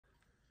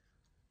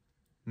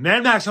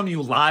Mad Max coming to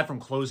you live from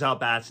Closeout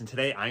Bats, and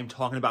today I am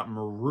talking about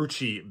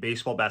Marucci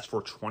baseball bats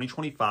for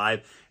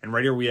 2025. And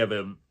right here we have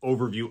an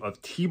overview of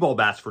T-ball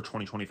bats for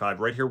 2025.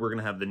 Right here we're going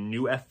to have the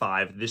new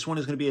F5. This one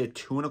is going to be a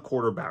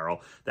 2¼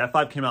 barrel. The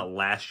F5 came out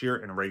last year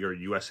in a regular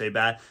USA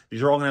bat.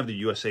 These are all going to have the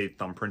USA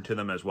thumbprint to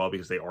them as well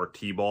because they are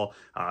T-ball,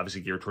 obviously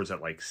geared towards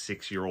that like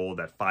 6-year-old,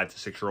 that 5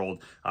 to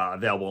 6-year-old,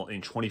 available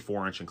in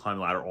 24-inch and climb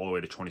the ladder all the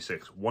way to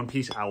 26.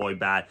 One-piece alloy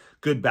bat,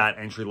 good bat,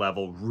 entry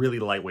level, really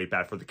lightweight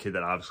bat for the kid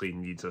that obviously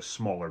needs a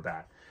smaller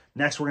bat.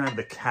 Next, we're going to have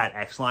the Cat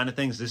X line of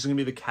things. This is going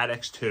to be the Cat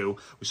X2.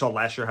 We saw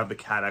last year have the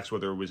Cat X,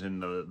 whether it was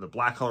in the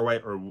black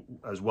colorway or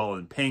as well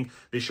in pink.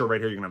 This year right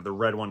here, you're going to have the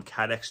red one,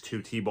 Cat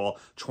X2 T-ball,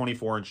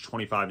 24-inch,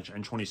 25-inch,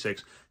 and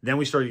 26. Then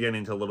we started getting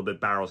into a little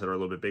bit barrels that are a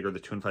little bit bigger, the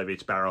 2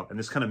 5/8 barrel. And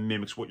this kind of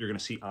mimics what you're going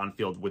to see on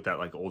field with that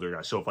like older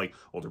guy. So if like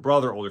older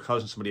brother, older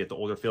cousin, somebody at the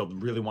older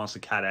field really wants the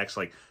Cat X,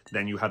 like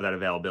then you have that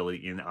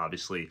availability in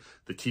obviously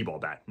the T-ball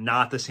bat.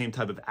 Not the same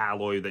type of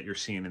alloy that you're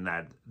seeing in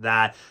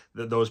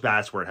those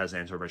bats where it has the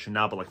anti-vibration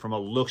now, but like from a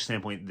look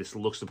standpoint, this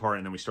looks the part,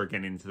 and then we start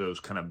getting into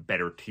those kind of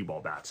better T-ball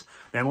bats.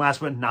 And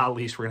last but not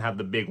least, we're going to have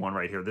the big one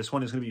right here. This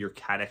one is going to be your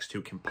Cat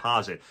X2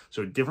 composite.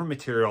 So different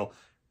material,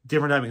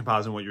 different type of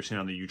composite than what you're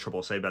seeing on the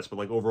USSSA bats, but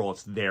like overall,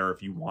 it's there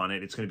if you want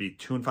it. It's going to be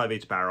 2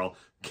 5/8 barrel,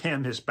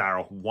 canvas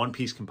barrel,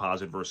 one-piece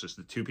composite versus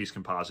the 2-piece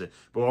composite.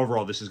 But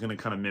overall, this is going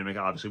to kind of mimic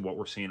obviously what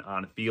we're seeing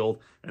on field,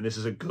 and this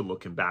is a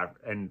good-looking bat.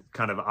 And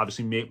kind of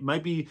obviously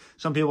might be,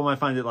 some people might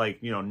find it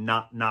like, you know,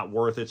 not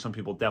worth it. Some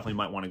people definitely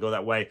might want to go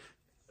that way.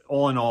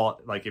 All in all,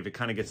 like if it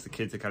kind of gets the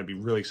kids to kind of be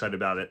really excited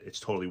about it,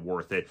 it's totally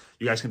worth it.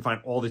 You guys can find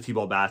all the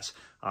T-ball bats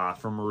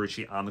from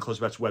Marucci on the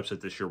Closeout Bats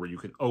website this year, where you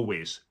can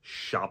always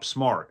shop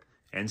smart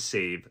and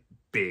save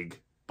big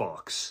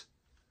bucks.